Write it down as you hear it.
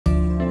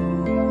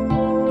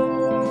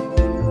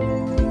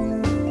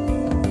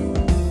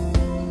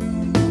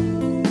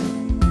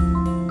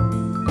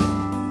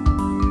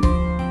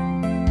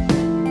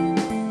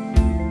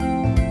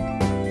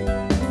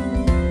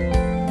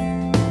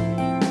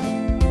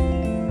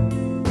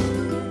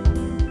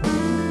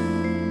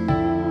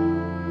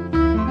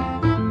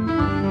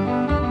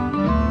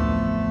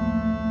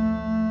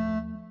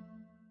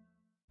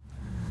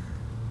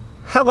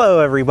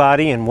Hello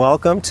everybody and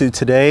welcome to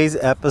today's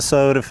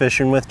episode of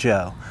Fishing with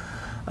Joe.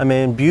 I'm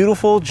in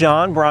beautiful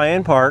John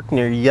Bryan Park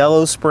near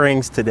Yellow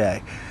Springs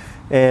today.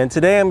 And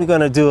today I'm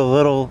going to do a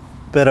little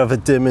bit of a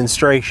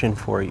demonstration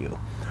for you.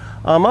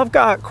 I've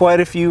got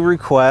quite a few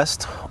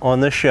requests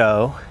on the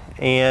show,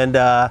 and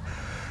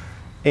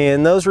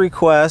those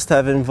requests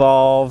have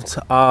involved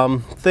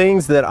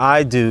things that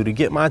I do to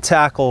get my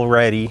tackle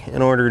ready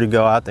in order to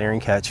go out there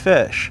and catch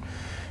fish.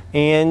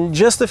 And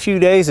just a few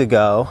days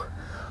ago,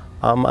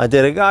 I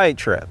did a guide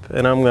trip,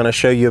 and I'm going to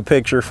show you a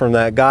picture from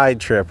that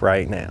guide trip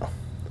right now.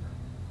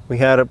 We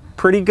had a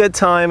pretty good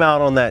time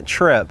out on that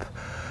trip,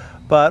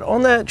 but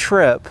on that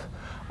trip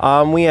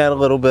we had a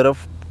little bit of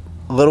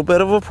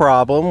a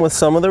problem with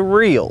some of the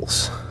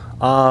reels.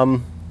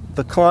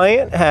 The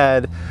client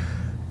had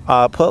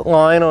put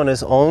line on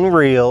his own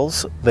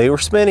reels. They were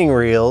spinning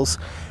reels,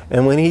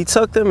 and when he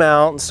took them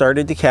out and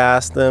started to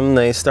cast them,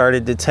 they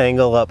started to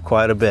tangle up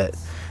quite a bit.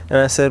 And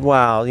I said,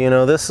 wow, you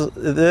know,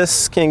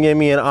 this can give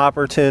me an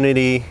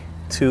opportunity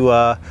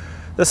to,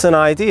 this is an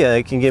idea.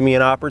 It can give me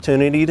an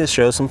opportunity to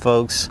show some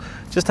folks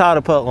just how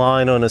to put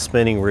line on a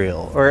spinning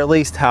reel, or at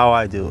least how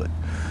I do it.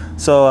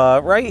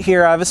 So right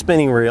here I have a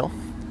spinning reel,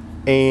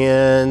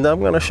 and I'm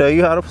going to show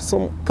you how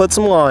to put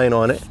some line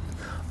on it.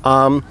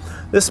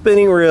 This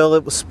spinning reel,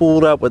 it was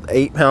spooled up with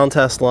 8-pound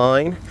test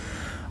line.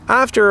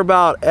 After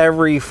about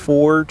every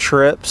 4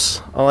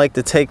 trips, I like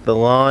to take the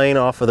line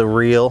off of the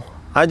reel.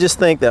 I just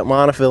think that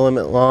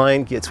monofilament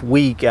line gets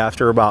weak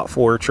after about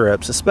 4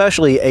 trips,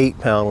 especially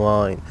 8-pound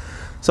line.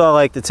 So I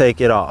like to take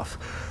it off.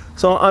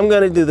 So I'm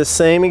going to do the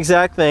same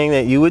exact thing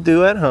that you would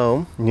do at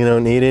home. You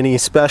don't need any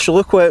special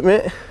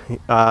equipment.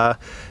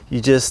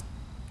 You just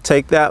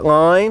take that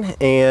line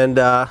and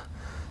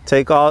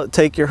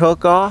take your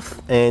hook off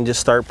and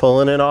just start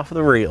pulling it off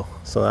the reel.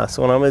 So that's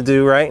what I'm going to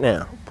do right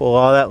now. Pull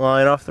all that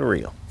line off the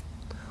reel,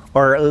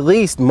 or at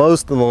least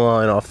most of the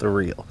line off the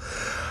reel.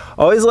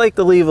 I always like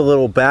to leave a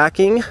little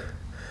backing,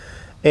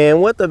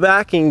 and what the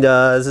backing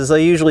does is I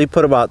usually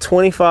put about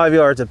 25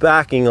 yards of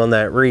backing on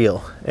that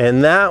reel,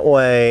 and that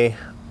way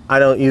I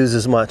don't use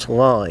as much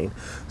line,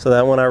 so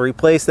that when I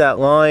replace that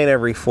line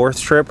every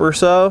 4th trip or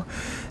so,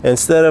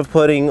 instead of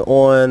putting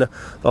on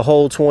the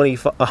whole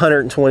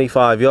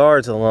 125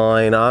 yards of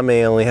line, I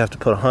may only have to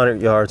put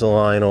 100 yards of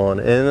line on,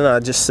 and then I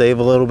just save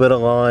a little bit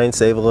of line,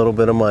 save a little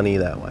bit of money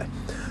that way.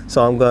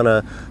 So I'm going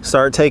to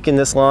start taking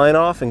this line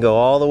off and go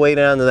all the way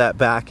down to that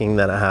backing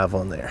that I have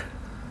on there.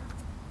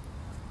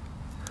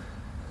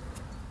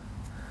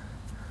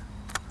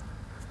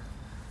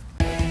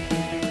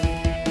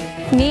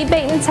 Need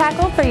bait and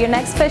tackle for your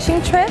next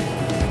fishing trip?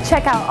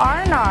 Check out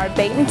R&R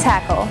Bait and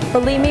Tackle.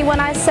 Believe me when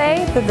I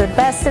say they're the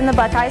best in the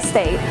Buckeye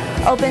State.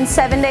 Open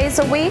 7 days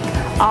a week,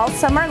 all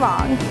summer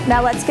long.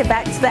 Now let's get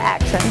back to the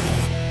action.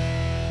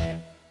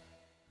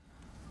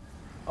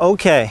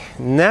 Okay,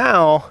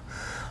 now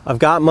I've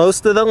got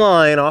most of the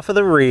line off of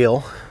the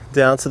reel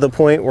down to the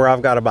point where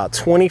I've got about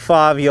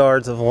 25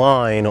 yards of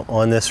line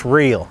on this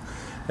reel,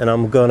 and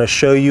I'm going to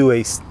show you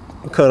a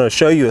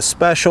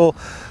special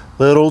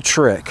little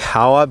trick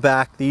how I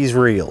back these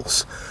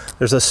reels.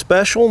 There's a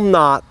special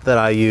knot that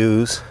I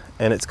use,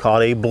 and it's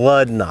called a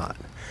blood knot.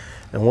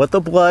 And what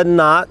the blood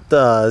knot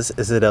does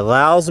is it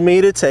allows me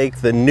to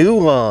take the new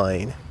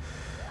line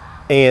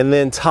and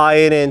then tie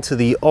it into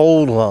the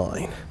old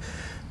line.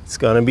 It's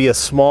going to be a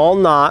small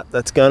knot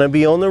that's going to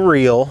be on the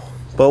reel,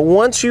 but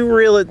once you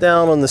reel it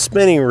down on the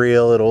spinning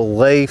reel, it'll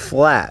lay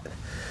flat.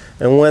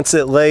 And once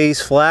it lays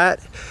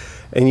flat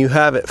and you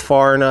have it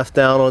far enough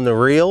down on the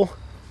reel,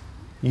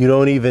 you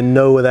don't even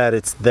know that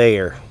it's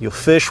there. You'll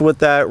fish with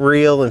that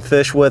reel and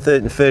fish with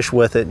it and fish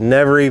with it,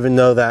 never even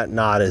know that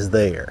knot is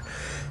there.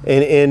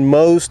 And in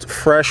most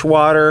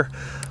freshwater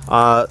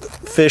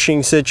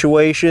fishing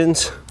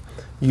situations,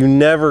 you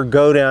never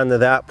go down to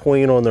that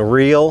point on the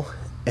reel.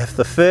 If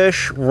the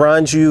fish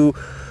runs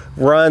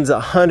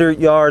 100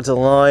 yards of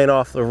line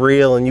off the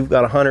reel and you've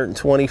got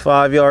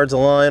 125 yards of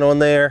line on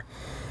there,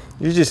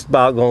 you're just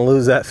about going to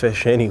lose that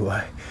fish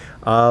anyway.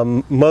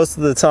 Most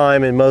of the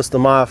time in most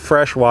of my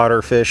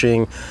freshwater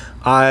fishing,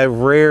 I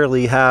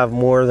rarely have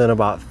more than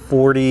about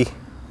 40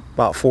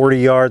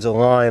 yards of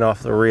line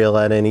off the reel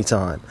at any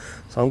time.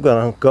 So I'm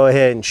going to go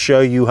ahead and show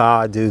you how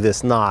I do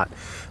this knot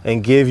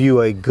and give you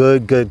a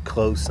good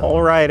close-up.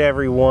 All right,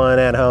 everyone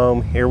at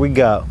home, here we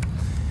go.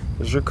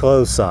 Here's your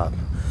close-up.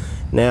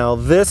 Now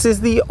this is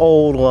the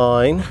old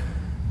line,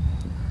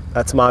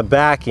 that's my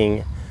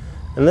backing,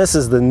 and this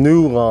is the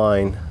new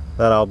line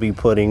that I'll be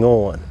putting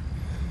on.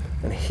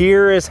 And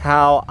here is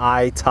how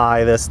I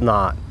tie this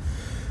knot.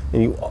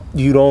 And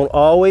you don't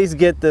always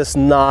get this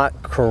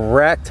knot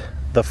correct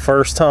the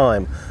first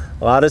time.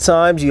 A lot of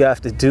times you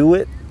have to do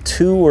it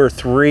 2 or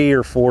 3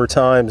 or 4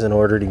 times in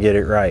order to get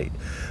it right.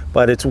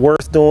 But it's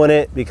worth doing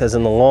it because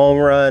in the long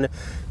run,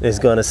 it's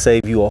going to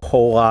save you a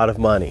whole lot of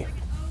money.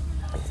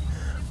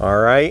 All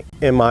right,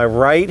 in my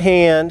right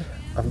hand,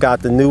 I've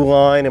got the new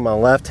line. In my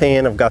left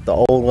hand, I've got the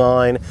old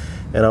line,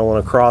 and I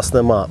want to cross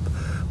them up.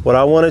 What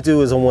I want to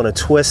do is I want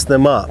to twist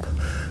them up.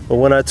 But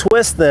when I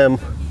twist them,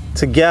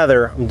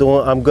 together,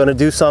 I'm going to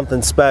do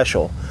something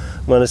special.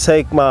 I'm going to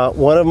take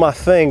one of my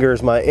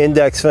fingers, my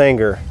index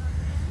finger,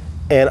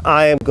 and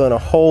I am going to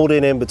hold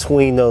it in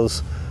between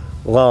those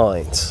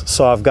lines.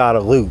 So I've got a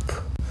loop.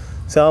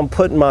 So I'm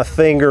putting my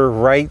finger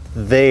right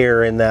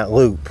there in that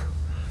loop.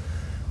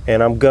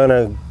 And I'm going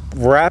to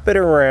wrap it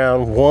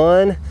around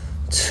 1,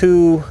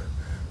 2,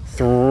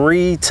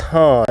 3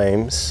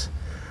 times.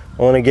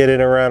 I want to get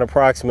it around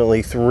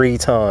approximately 3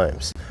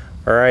 times.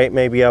 All right,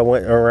 maybe I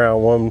went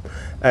around 1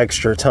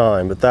 extra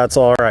time, but that's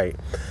all right.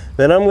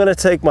 Then I'm going to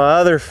take my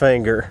other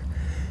finger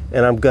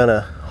and I'm going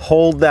to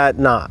hold that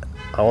knot.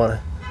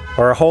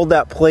 Hold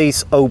that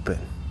place open.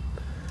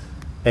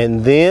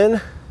 And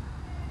then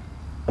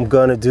I'm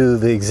going to do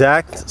the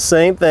exact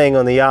same thing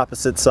on the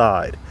opposite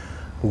side.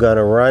 I'm going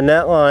to run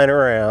that line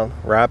around,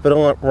 wrap it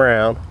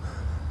around.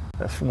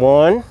 That's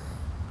 1,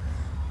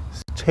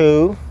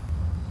 2,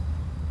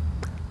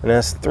 and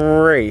that's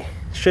 3.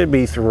 Should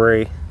be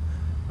 3.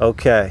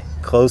 Okay,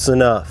 close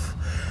enough.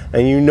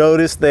 And you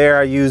notice there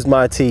I used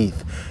my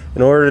teeth.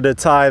 In order to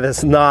tie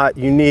this knot,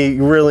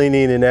 you really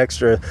need an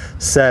extra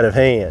set of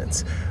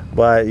hands,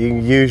 but you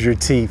can use your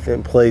teeth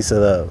in place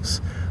of those.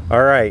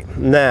 All right,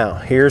 now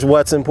here's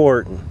what's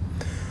important.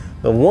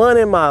 The one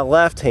in my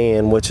left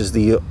hand, which is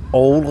the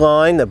old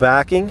line, the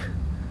backing,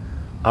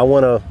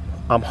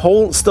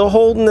 I'm still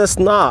holding this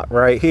knot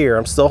right here.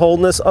 I'm still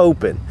holding this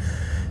open.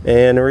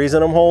 And the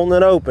reason I'm holding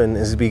it open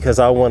is because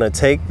I want to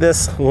take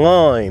this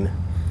line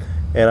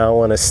and I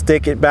want to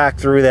stick it back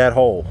through that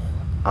hole.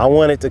 I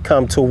want it to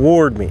come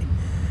toward me.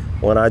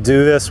 When I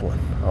do this one,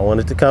 I want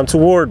it to come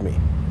toward me.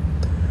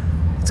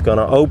 It's going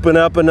to open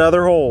up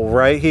another hole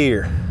right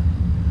here.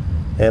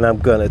 And I'm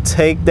going to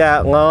take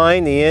that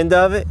line, the end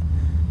of it,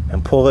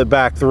 and pull it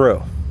back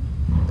through.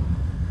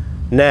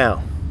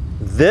 Now,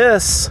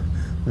 this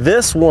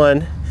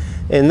one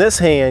in this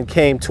hand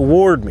came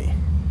toward me.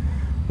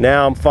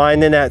 Now I'm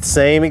finding that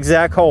same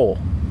exact hole.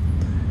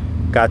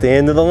 Got the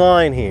end of the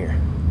line here.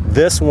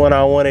 This one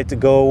I want it to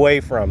go away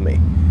from me.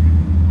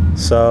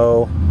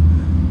 So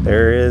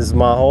there is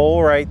my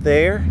hole right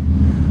there.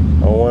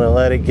 I want to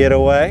let it get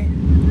away.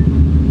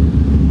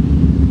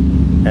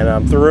 And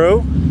I'm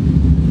through,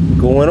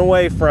 going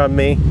away from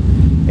me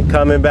and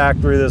coming back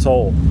through this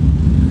hole.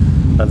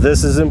 Now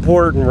this is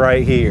important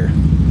right here.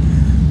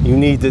 You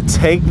need to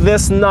take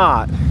this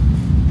knot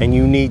and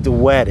you need to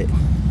wet it.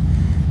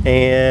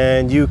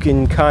 And you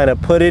can kind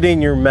of put it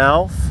in your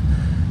mouth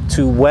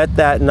to wet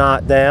that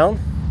knot down.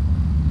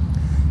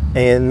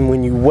 And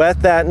when you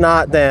wet that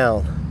knot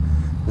down,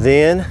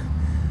 then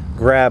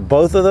grab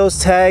both of those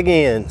tag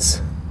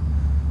ends.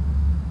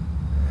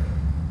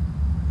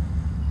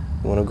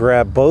 You want to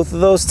grab both of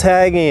those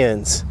tag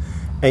ends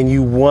and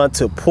you want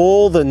to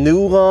pull the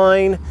new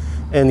line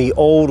and the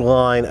old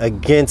line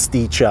against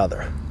each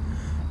other.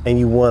 And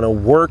you want to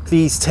work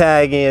these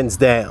tag ends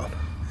down.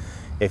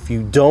 If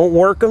you don't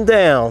work them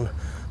down,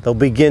 they'll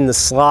begin to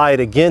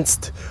slide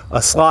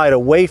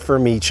away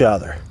from each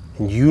other.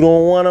 And you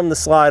don't want them to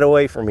slide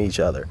away from each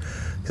other.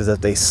 Because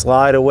if they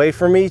slide away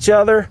from each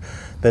other,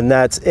 then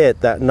that's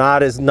it. That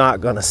knot is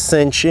not going to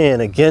cinch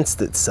in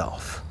against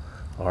itself.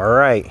 All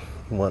right,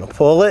 you want to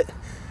pull it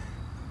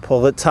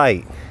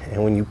tight.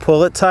 And when you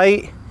pull it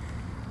tight,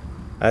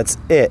 that's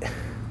it.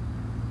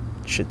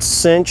 It should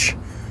cinch.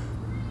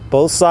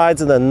 Both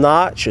sides of the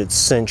knot should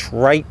cinch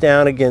right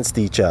down against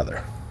each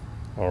other.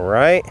 All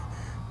right,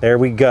 there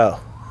we go.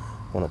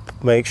 Want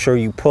to make sure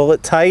you pull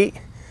it tight,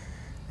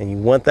 and you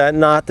want that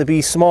knot to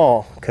be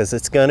small because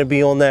it's going to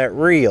be on that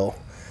reel,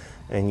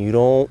 and you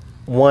don't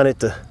want it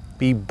to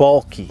be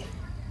bulky.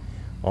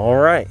 All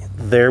right,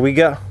 there we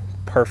go.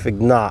 Perfect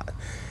knot.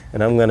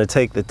 And I'm going to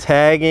take the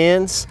tag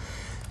ends,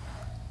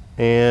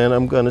 and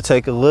I'm going to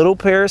take a little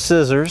pair of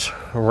scissors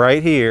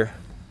right here,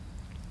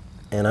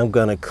 and I'm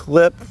going to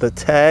clip the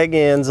tag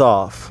ends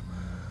off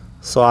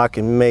so I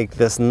can make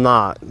this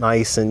knot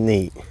nice and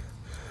neat.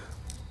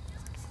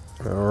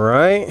 All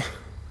right,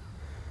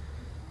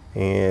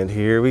 and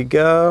here we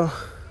go.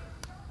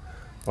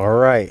 All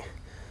right,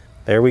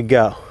 there we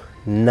go.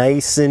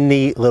 Nice and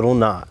neat little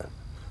knot.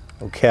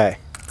 Okay.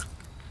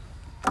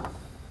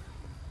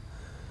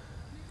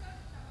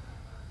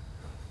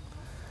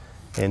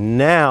 And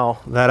now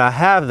that I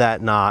have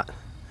that knot,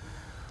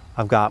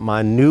 I've got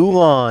my new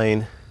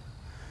line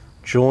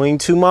joined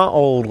to my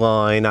old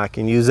line. I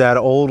can use that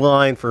old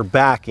line for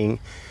backing,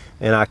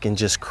 and I can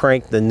just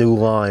crank the new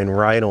line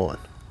right on.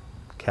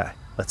 Okay,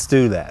 let's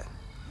do that.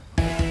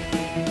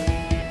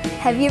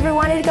 Have you ever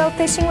wanted to go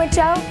fishing with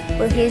Joe?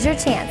 Well, here's your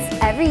chance.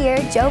 Every year,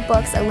 Joe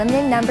books a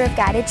limited number of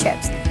guided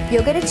trips.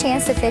 You'll get a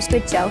chance to fish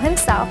with Joe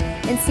himself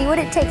and see what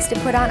it takes to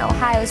put on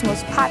Ohio's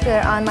most popular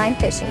online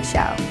fishing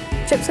show.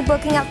 Trips are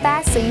booking up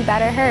fast, so you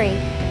better hurry.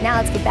 Now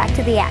let's get back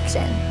to the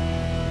action.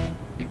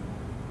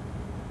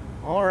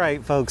 All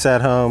right, folks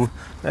at home,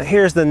 now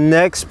here's the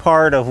next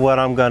part of what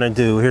I'm gonna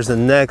do. Here's the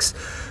next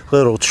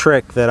little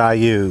trick that I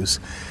use.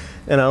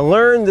 And I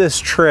learned this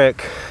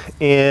trick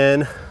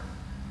in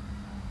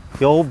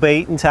the old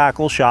bait and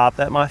tackle shop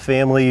that my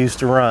family used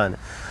to run.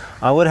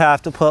 I would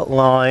have to put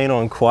line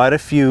on quite a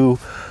few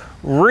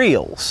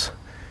reels.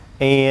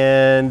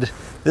 And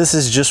this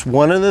is just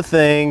one of the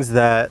things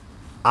that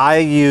I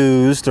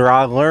used, or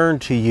I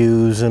learned to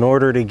use, in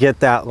order to get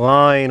that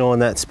line on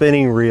that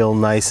spinning reel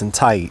nice and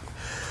tight.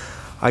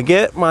 I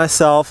get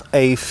myself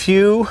a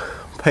few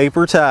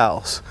paper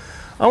towels.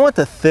 I want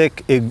the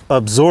thick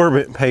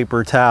absorbent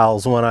paper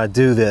towels when I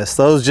do this.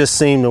 Those just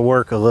seem to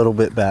work a little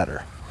bit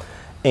better.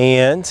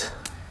 And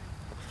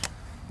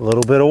a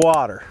little bit of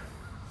water.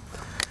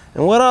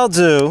 And what I'll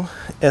do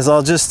is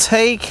I'll just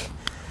take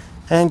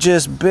and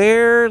just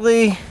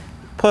barely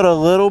put a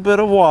little bit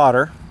of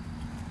water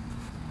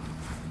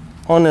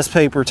on this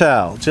paper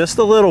towel. Just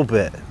a little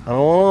bit. I don't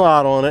want a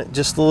lot on it,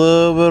 just a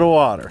little bit of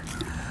water.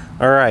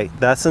 All right,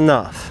 that's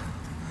enough.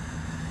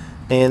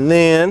 And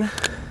then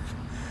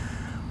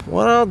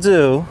what I'll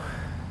do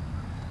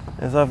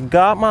is I've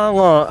got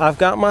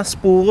my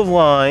spool of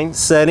line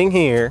setting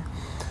here,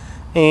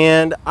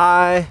 and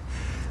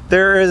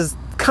there is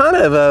kind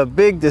of a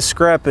big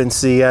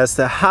discrepancy as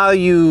to how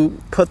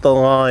you put the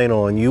line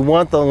on. You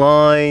want the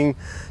line,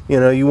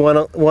 you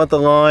want the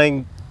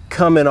line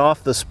coming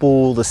off the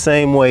spool the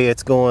same way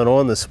it's going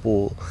on the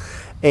spool.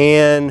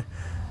 And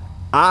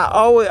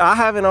I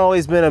haven't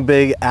always been a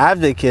big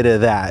advocate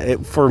of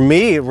that. For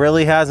me, it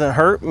really hasn't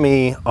hurt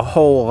me a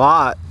whole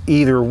lot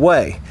either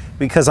way,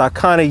 because I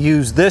kind of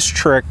use this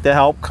trick to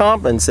help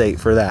compensate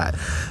for that.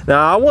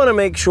 Now, I want to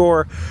make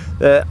sure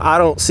that I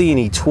don't see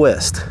any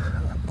twist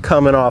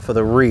coming off of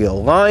the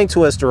reel. Line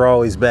twists are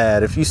always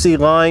bad. If you see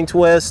line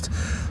twist,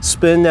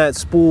 spin that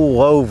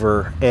spool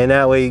over, and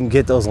that way you can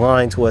get those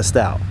line twists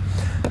out.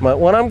 But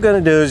what I'm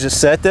going to do is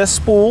just set this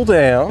spool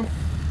down,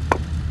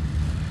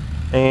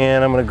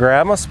 and I'm going to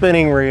grab my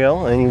spinning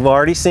reel, and you've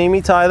already seen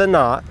me tie the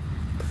knot.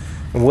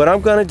 And what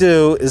I'm going to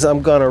do is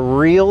I'm going to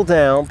reel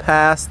down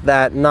past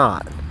that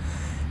knot,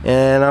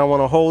 and I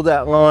want to hold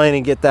that line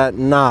and get that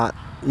knot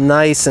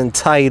nice and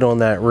tight on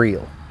that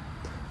reel.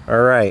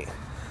 All right,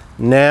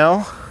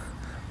 now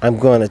I'm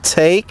going to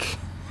take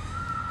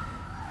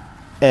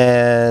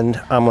and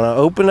I'm going to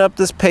open up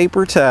this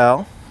paper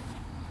towel,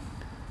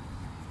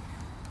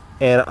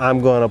 and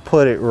I'm going to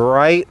put it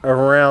right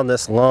around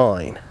this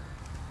line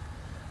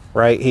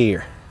right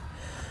here.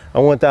 I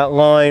want that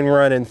line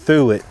running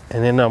through it,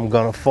 and then I'm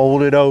going to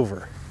fold it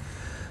over.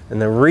 And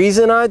the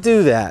reason I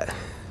do that,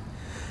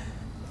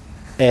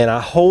 and I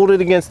hold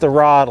it against the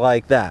rod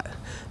like that,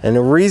 and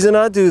the reason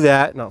I do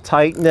that, and I'll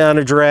tighten down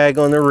the drag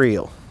on the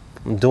reel.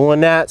 I'm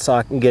doing that so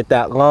I can get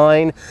that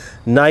line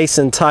nice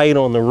and tight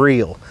on the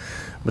reel.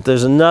 But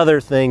there's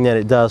another thing that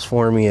it does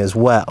for me as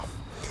well.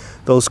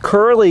 Those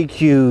curly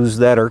cues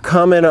that are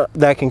coming up,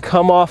 that can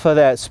come off of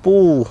that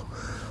spool,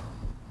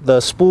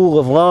 the spool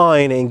of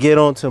line, and get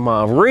onto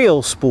my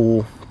reel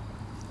spool,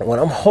 when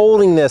I'm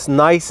holding this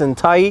nice and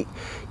tight,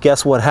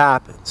 guess what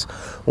happens?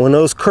 When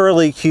those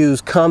curly cues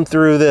come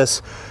through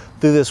this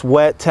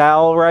wet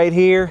towel right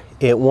here,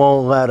 it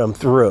won't let them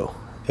through.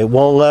 It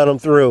won't let them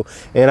through,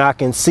 and I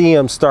can see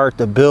them start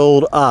to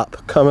build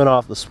up coming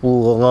off the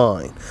spool of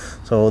line.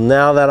 So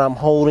now that I'm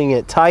holding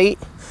it tight,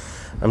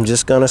 I'm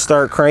just going to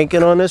start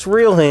cranking on this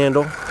reel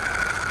handle,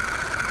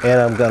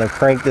 and I'm going to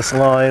crank this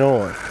line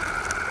on.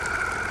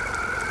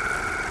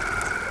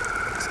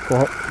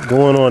 It's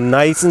going on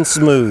nice and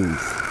smooth.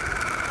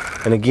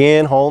 And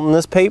again, holding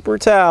this paper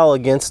towel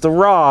against the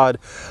rod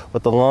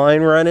with the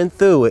line running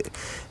through it,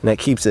 and that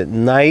keeps it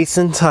nice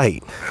and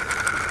tight.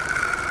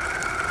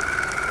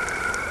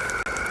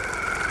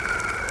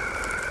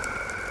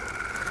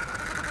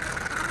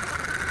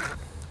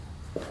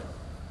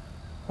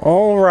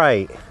 All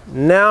right,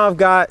 now I've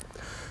got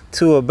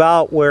to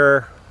about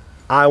where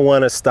I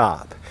want to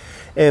stop.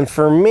 And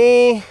for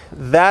me,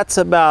 that's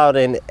about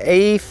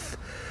 1/8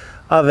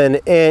 of an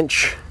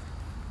inch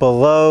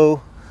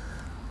below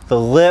the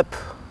lip,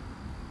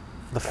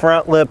 the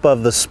front lip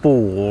of the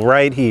spool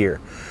right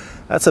here.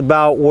 That's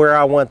about where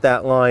I want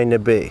that line to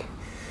be.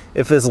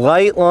 If it's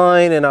light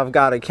line and I've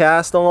got to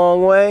cast a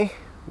long way,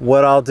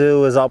 what I'll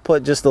do is I'll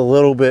put just a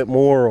little bit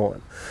more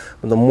on.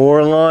 The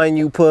more line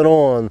you put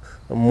on,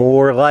 the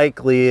more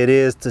likely it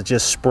is to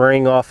just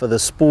spring off of the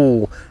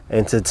spool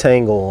and to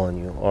tangle on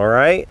you. All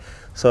right,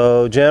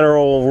 so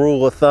general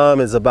rule of thumb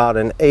is about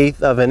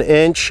 1/8 of an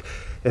inch.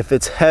 If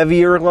it's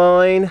heavier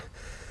line,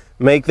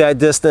 make that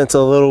distance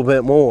a little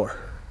bit more.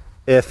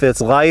 If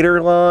it's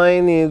lighter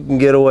line, you can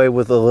get away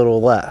with a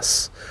little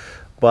less.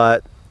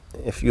 But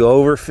if you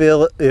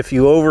overfill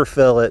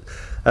it,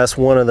 that's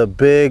one of the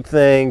big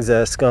things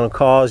that's going to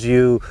cause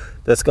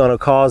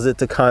it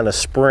to kind of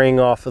spring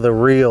off of the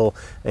reel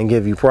and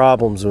give you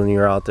problems when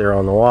you're out there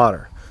on the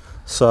water.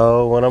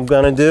 So what I'm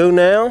going to do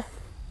now,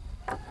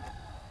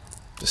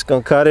 just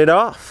going to cut it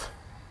off.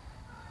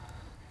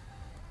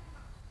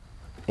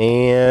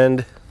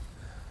 And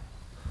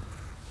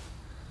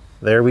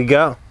there we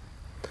go.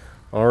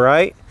 All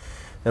right,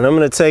 and I'm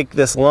going to take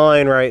this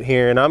line right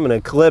here and I'm going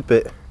to clip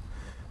it,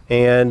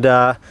 and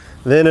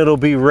then it'll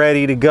be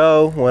ready to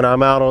go when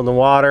I'm out on the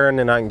water, and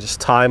then I can just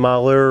tie my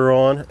lure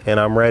on and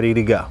I'm ready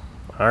to go.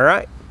 All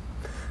right.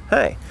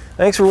 Hey,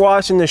 thanks for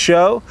watching the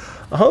show.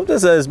 I hope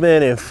this has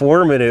been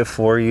informative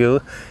for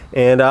you,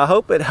 and I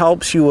hope it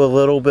helps you a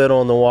little bit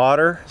on the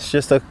water. It's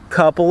just a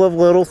couple of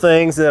little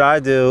things that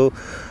I do,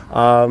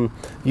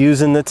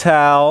 using the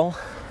towel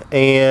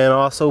and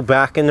also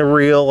backing the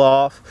reel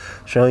off,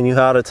 showing you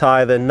how to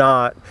tie the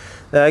knot.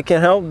 That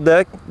can help,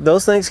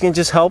 those things can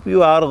just help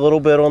you out a little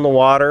bit on the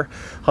water,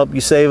 help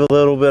you save a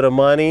little bit of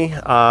money,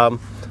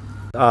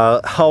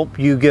 help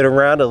you get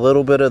around a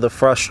little bit of the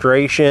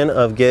frustration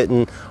of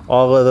getting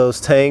all of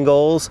those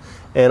tangles,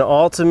 and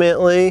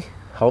ultimately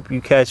help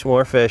you catch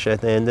more fish at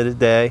the end of the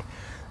day.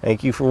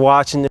 Thank you for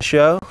watching the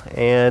show,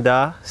 and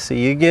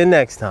see you again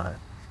next time.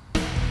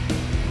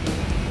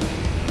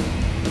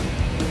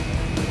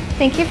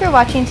 Thank you for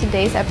watching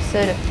today's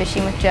episode of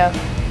Fishing with Joe.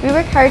 We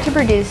work hard to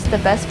produce the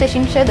best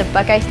fishing show that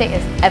Buckeye State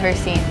has ever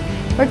seen.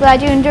 We're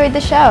glad you enjoyed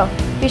the show.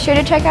 Be sure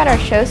to check out our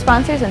show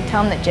sponsors and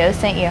tell them that Joe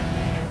sent you.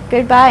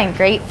 Goodbye and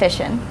great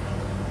fishing.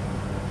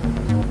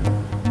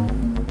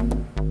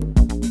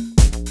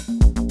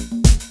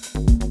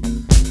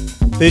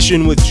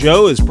 Fishing with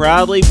Joe is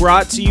proudly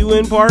brought to you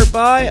in part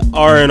by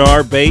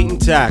R&R Bait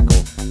and Tackle,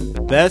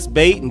 the best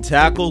bait and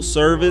tackle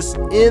service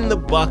in the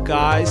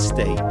Buckeye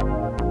State.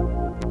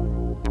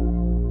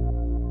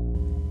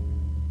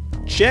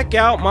 Check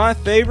out my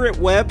favorite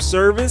web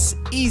service,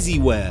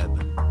 EasyWeb.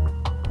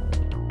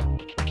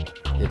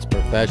 It's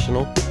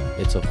professional,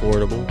 it's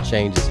affordable,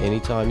 changes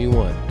anytime you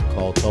want.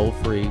 Call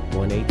toll-free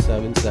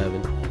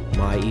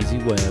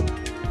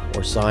 1-877-MyEasyWeb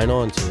or sign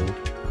on to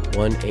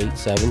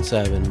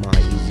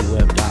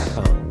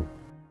 1-877-MyEasyWeb.com.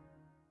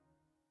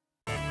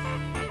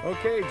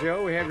 Okay,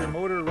 Joe, we have your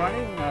motor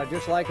running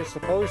just like it's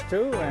supposed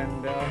to,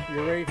 and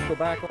you're ready to go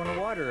back on the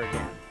water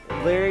again.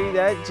 Larry,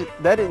 that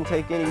didn't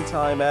take any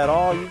time at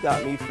all. You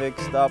got me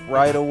fixed up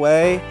right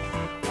away.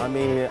 I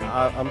mean,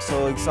 I'm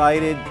so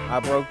excited.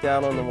 I broke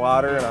down on the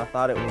water and I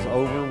thought it was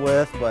over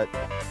with, but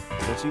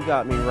you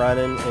got me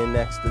running in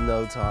next to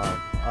no time.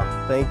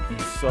 Thank you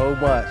so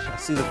much. I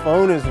see the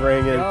phone is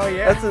ringing. Oh,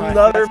 yeah. That's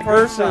another That's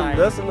person.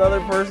 That's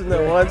another person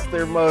that wants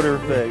their motor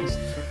fixed.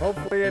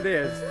 Hopefully it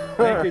is.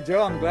 Thank you,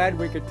 Joe. I'm glad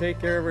we could take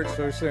care of it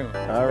so soon. It's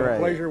been a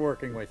pleasure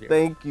working with you.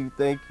 Thank you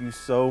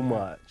so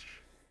much.